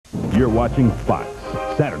You're watching Fox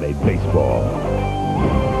Saturday Baseball.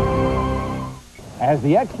 As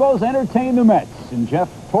the Expos entertain the Mets, and Jeff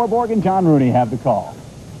Torborg and John Rooney have the call.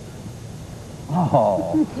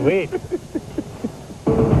 Oh, Sweet.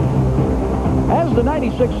 As the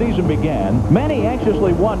 '96 season began, many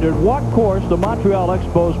anxiously wondered what course the Montreal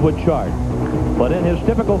Expos would chart. But in his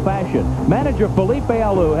typical fashion, manager Felipe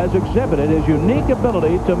Alou has exhibited his unique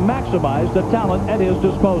ability to maximize the talent at his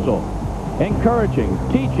disposal, encouraging,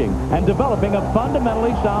 teaching, and developing a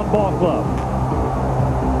fundamentally sound ball club.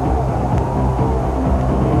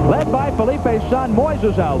 Led by Felipe's son,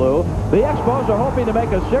 Moises Alou, the Expos are hoping to make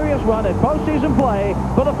a serious run at postseason play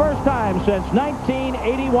for the first time since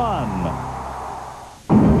 1981.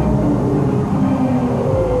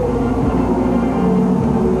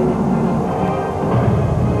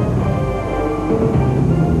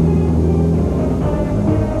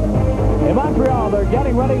 In Montreal, they're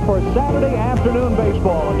getting ready for Saturday afternoon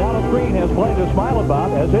baseball. And Dallas Green has plenty to smile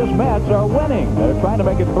about as his Mets are winning. They're trying to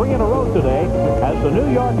make it 3 in a row today as the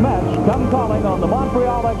New York Mets come calling on the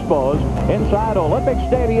Montreal Expos inside Olympic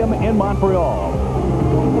Stadium in Montreal.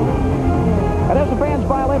 And as the fans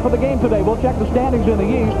file in for the game today, we'll check the standings in the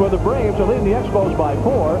East, where the Braves are leading the Expos by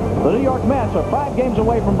 4. The New York Mets are 5 games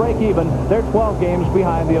away from break-even. They're 12 games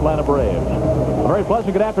behind the Atlanta Braves. A very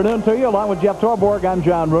pleasant good afternoon to you. Along with Jeff Torborg, I'm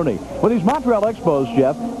John Rooney. With these Montreal Expos,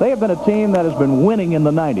 Jeff, they have been a team that has been winning in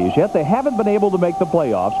the 90s, yet they haven't been able to make the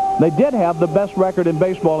playoffs. They did have the best record in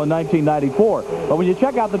baseball in 1994. But when you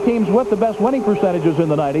check out the teams with the best winning percentages in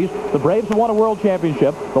the 90s, the Braves have won a world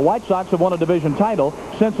championship, the White Sox have won a division title,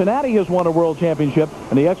 Cincinnati has won a world championship,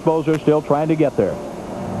 and the Expos are still trying to get there.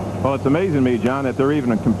 Well, it's amazing to me, John, that they're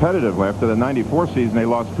even competitive. After the '94 season, they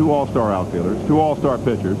lost 2 all-star outfielders, 2 all-star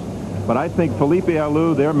pitchers. But I think Felipe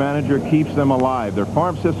Alou, their manager, keeps them alive. Their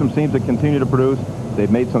farm system seems to continue to produce. They've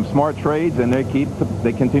made some smart trades, and they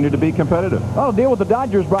continue to be competitive. Well, the deal with the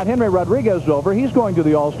Dodgers brought Henry Rodriguez over. He's going to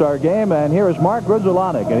the All-Star game, and here is Mark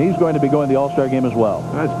Grudzielanek, and he's going to be going to the All-Star game as well.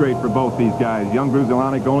 That's great for both these guys. Young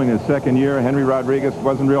Grudzielanek going his 2nd year. Henry Rodriguez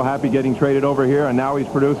wasn't real happy getting traded over here, and now he's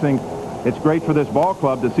producing. It's great for this ball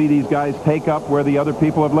club to see these guys take up where the other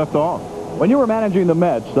people have left off. When you were managing the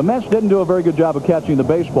Mets didn't do a very good job of catching the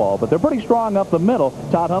baseball, but they're pretty strong up the middle.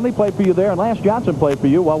 Todd Hundley played for you there, and Lance Johnson played for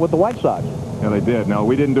you while with the White Sox. Yeah, they did. No,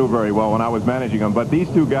 we didn't do very well when I was managing them, but these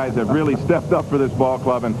 2 guys have really stepped up for this ball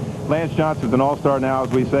club, and Lance Johnson's an all-star now,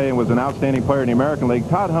 as we say, and was an outstanding player in the American League.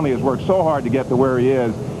 Todd Hundley has worked so hard to get to where he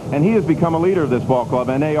is, and he has become a leader of this ball club,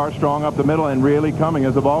 and they are strong up the middle and really coming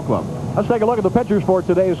as a ball club. Let's take a look at the pitchers for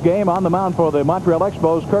today's game. On the mound for the Montreal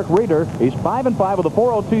Expos, Kirk Reeder. He's 5-5 with a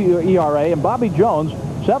 4.02 ERA, and Bobby Jones,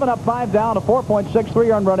 7 up, 5 down, a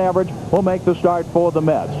 4.63 earned run average, will make the start for the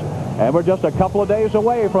Mets. And we're just a couple of days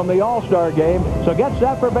away from the All-Star game, so get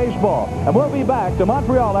set for baseball. And we'll be back to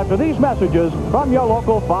Montreal after these messages from your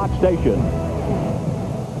local Fox station.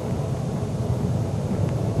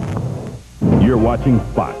 You're watching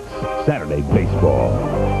Fox Saturday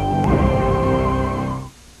Baseball.